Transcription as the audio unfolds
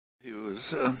He was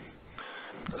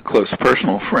a close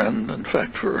personal friend, in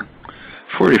fact, for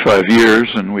 45 years,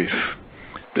 and we've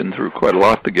been through quite a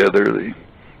lot together. The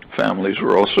families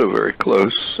were also very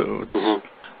close, so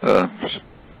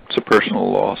it's a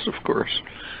personal loss, of course.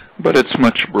 But it's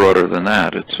much broader than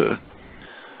that. It's a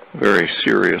very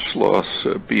serious loss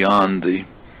beyond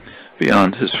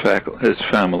his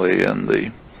family and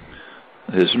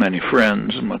his many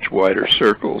friends and much wider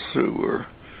circles who were.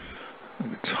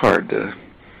 It's hard to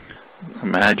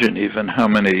imagine even how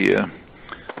many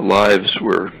lives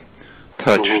were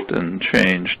touched and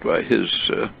changed by his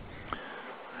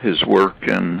work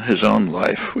and his own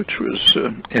life, which was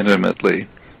intimately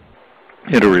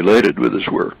interrelated with his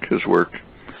work. His work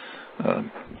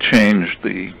changed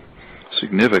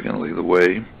significantly the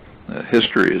way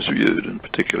history is viewed, in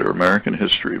particular American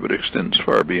history, but extends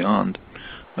far beyond,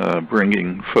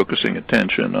 focusing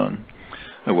attention on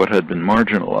what had been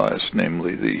marginalized,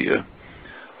 namely the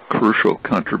crucial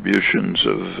contributions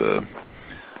of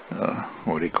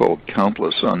what he called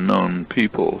countless unknown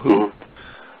people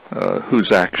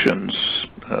whose actions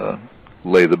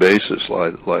lie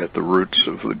at the roots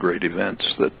of the great events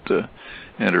that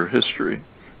enter history.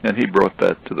 And he brought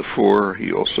that to the fore.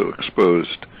 He also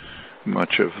exposed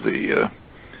much of the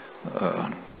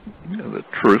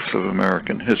truth of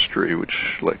American history, which,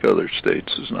 like other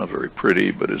states, is not very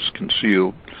pretty, but is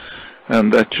concealed.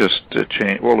 And that just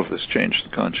all of this changed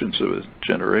the conscience of a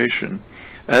generation,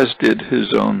 as did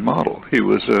his own model. He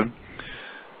was a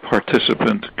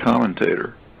participant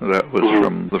commentator. That was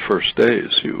from the first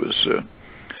days. He was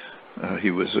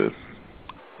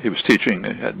teaching,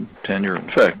 he had tenure,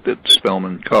 in fact, at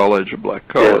Spelman College, a black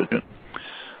college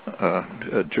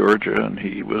at Georgia, and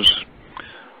he was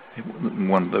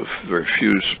one of the very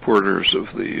few supporters of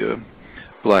the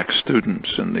black students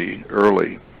in the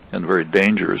early and very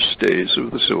dangerous days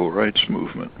of the civil rights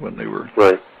movement, when they were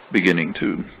beginning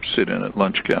to sit in at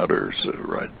lunch counters,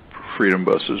 ride freedom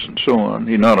buses, and so on.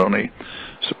 He not only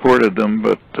supported them,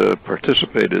 but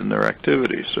participated in their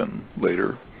activities, and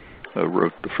later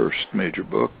wrote the first major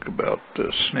book about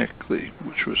SNCC,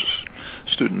 which was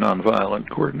Student Nonviolent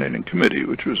Coordinating Committee,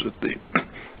 which was at the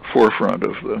forefront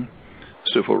of the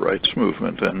civil rights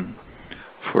movement, and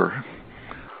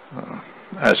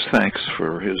as thanks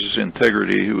for his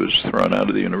integrity, he was thrown out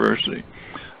of the university.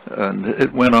 And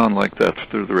it went on like that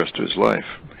through the rest of his life.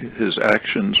 His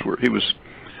actions he was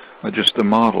just a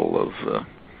model of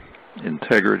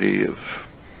integrity, of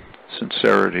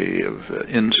sincerity, of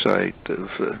insight, of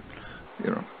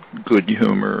good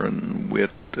humor and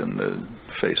wit in the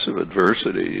face of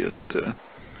adversity.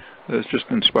 It's just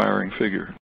an inspiring figure.